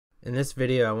In this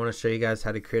video, I want to show you guys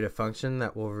how to create a function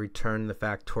that will return the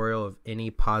factorial of any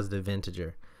positive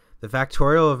integer. The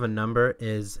factorial of a number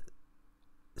is,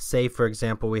 say for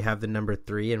example, we have the number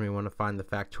 3 and we want to find the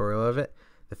factorial of it.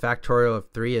 The factorial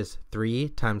of 3 is 3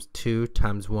 times 2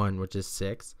 times 1, which is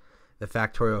 6. The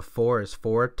factorial of 4 is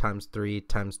 4 times 3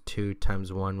 times 2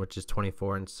 times 1, which is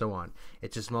 24, and so on.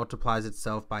 It just multiplies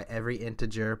itself by every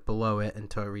integer below it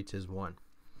until it reaches 1.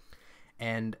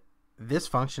 And this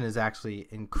function is actually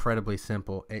incredibly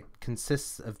simple. It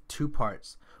consists of two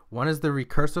parts. One is the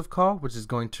recursive call, which is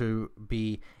going to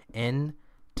be n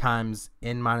times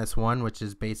n minus 1, which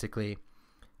is basically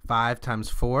 5 times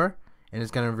 4, and it's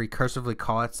going to recursively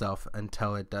call itself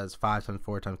until it does 5 times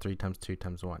 4 times 3 times 2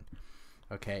 times 1.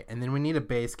 Okay, and then we need a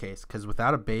base case, because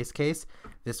without a base case,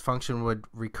 this function would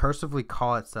recursively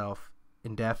call itself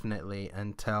indefinitely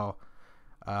until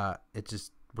it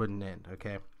just wouldn't end.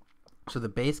 Okay. So the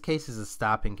base case is a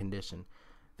stopping condition.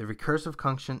 The recursive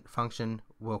function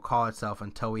will call itself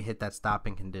until we hit that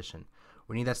stopping condition.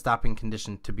 We need that stopping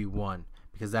condition to be 1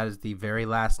 because that is the very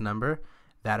last number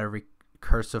that a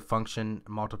recursive function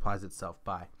multiplies itself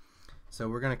by. So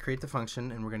we're going to create the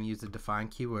function and we're going to use the define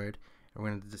keyword. And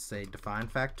we're going to just say define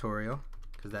factorial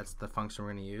because that's the function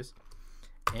we're going to use.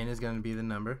 N is going to be the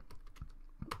number.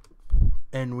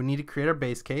 And we need to create our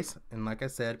base case. And like I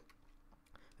said,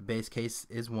 the base case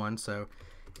is 1, so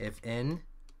if n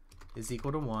is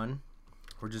equal to 1,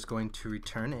 we're just going to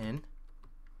return n,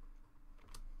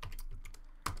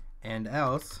 and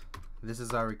else, this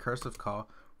is our recursive call,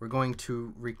 we're going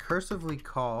to recursively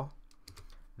call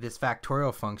this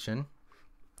factorial function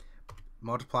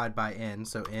multiplied by n,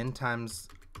 so n times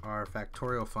our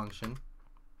factorial function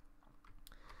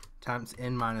times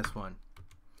n minus 1.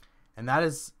 And that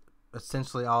is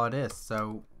essentially all it is.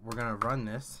 So we're going to run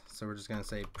this. So we're just going to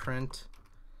say print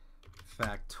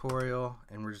factorial,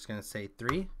 and we're just going to say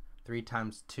 3. 3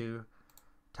 times 2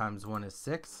 times 1 is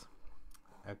 6.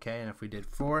 Okay, and if we did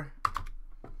 4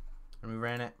 and we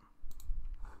ran it,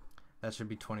 that should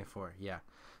be 24. Yeah.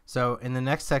 So in the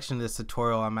next section of this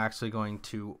tutorial, I'm actually going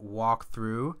to walk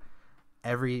through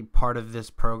every part of this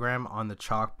program on the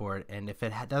chalkboard, and if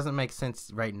it doesn't make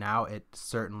sense right now, it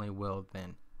certainly will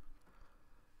then.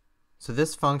 So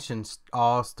this function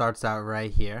all starts out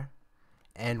right here,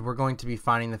 and we're going to be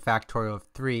finding the factorial of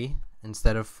 3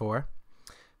 instead of 4.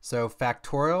 So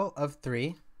factorial of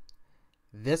 3,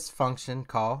 this function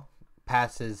call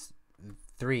passes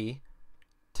 3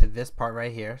 to this part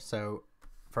right here. So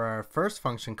for our first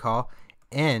function call,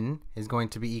 n is going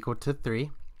to be equal to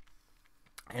 3,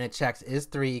 and it checks, is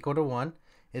 3 equal to 1?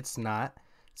 It's not.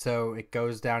 So it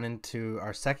goes down into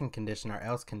our second condition, our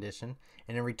else condition,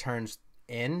 and it returns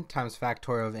n times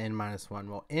factorial of n minus 1.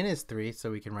 Well, n is 3,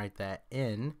 so we can write that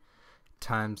n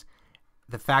times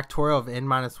the factorial of n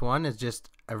minus 1 is just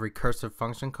a recursive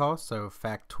function call, so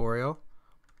factorial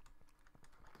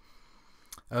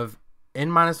of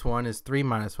n minus 1 is 3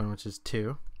 minus 1, which is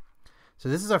 2. So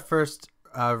this is our first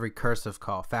recursive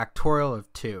call, factorial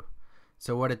of 2.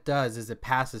 So what it does is it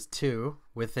passes 2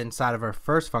 inside of our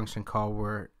first function call.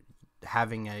 We're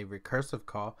having a recursive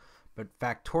call, but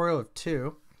factorial of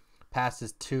 2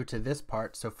 passes 2 to this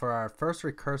part. So for our first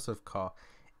recursive call,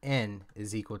 n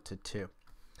is equal to 2.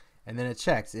 And then it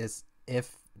checks is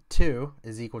if 2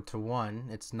 is equal to 1,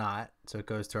 it's not, so it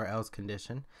goes to our else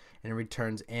condition, and it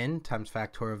returns n times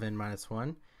factorial of n minus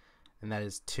 1, and that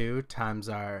is 2 times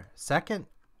our second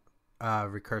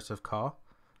recursive call,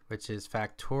 which is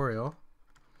factorial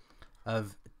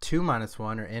of 2 minus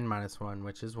 1, or n minus 1,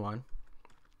 which is 1.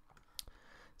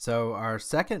 So our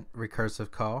second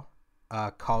recursive call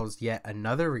calls yet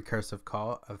another recursive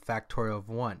call of factorial of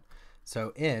 1.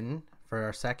 So n for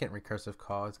our second recursive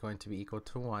call is going to be equal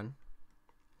to 1.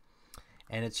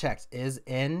 And it checks, is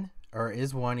n or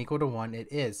is 1 equal to 1? It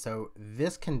is. So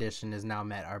this condition is now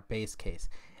met, our base case.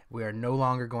 We are no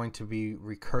longer going to be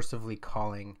recursively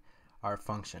calling our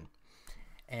function.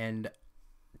 And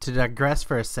to digress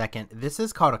for a second, this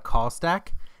is called a call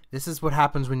stack. This is what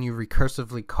happens when you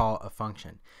recursively call a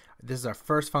function. This is our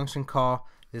first function call.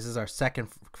 This is our second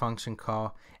function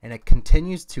call, and it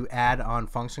continues to add on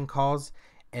function calls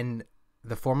in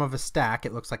the form of a stack.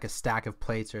 It looks like a stack of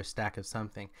plates or a stack of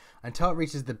something until it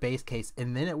reaches the base case,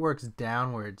 and then it works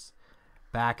downwards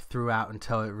back throughout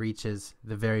until it reaches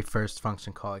the very first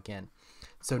function call again.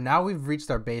 So now we've reached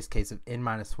our base case of n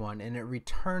minus 1, and it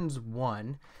returns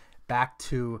 1 back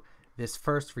to this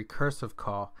first recursive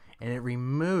call, and it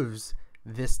removes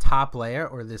this top layer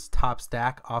or this top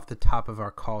stack off the top of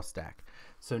our call stack.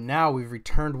 So now we've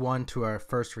returned 1 to our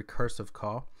first recursive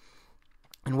call,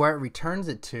 and where it returns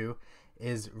it to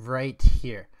is right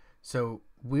here. So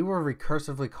we were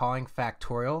recursively calling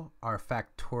factorial, our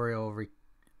factorial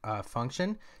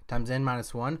function, times n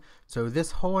minus 1. So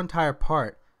this whole entire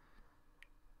part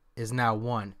is now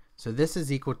 1. So this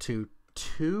is equal to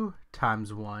 2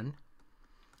 times 1,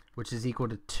 which is equal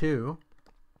to 2.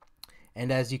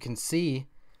 And as you can see,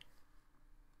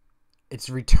 it's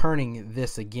returning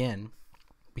this again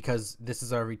because this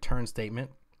is our return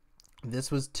statement.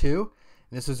 This was 2.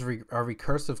 This was our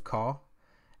recursive call,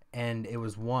 and it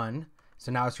was 1.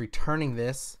 So now it's returning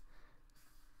this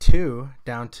 2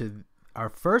 down to our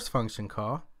first function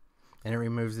call, and it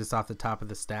removes this off the top of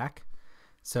the stack.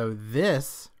 So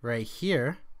this right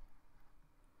here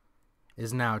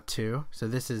is now 2. So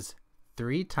this is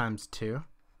 3 times 2,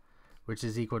 which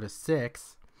is equal to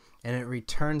 6. And it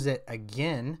returns it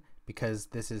again because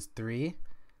this is 3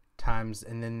 times,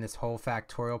 and then this whole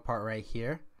factorial part right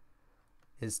here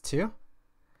is 2.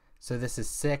 So this is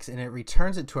 6, and it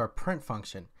returns it to our print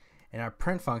function. And our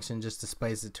print function just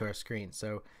displays it to our screen.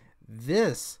 So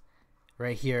this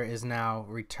right here is now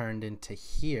returned into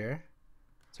here.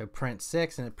 So print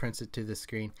 6, and it prints it to the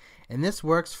screen. And this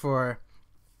works for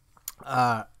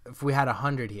if we had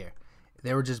 100 here.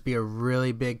 There would just be a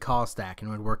really big call stack, and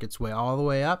it would work its way all the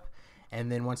way up.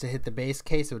 And then once it hit the base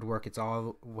case, it would work its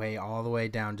all the way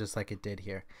down, just like it did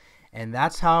here. And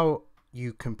that's how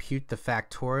you compute the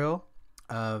factorial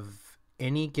of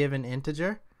any given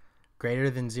integer greater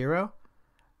than 0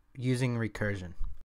 using recursion.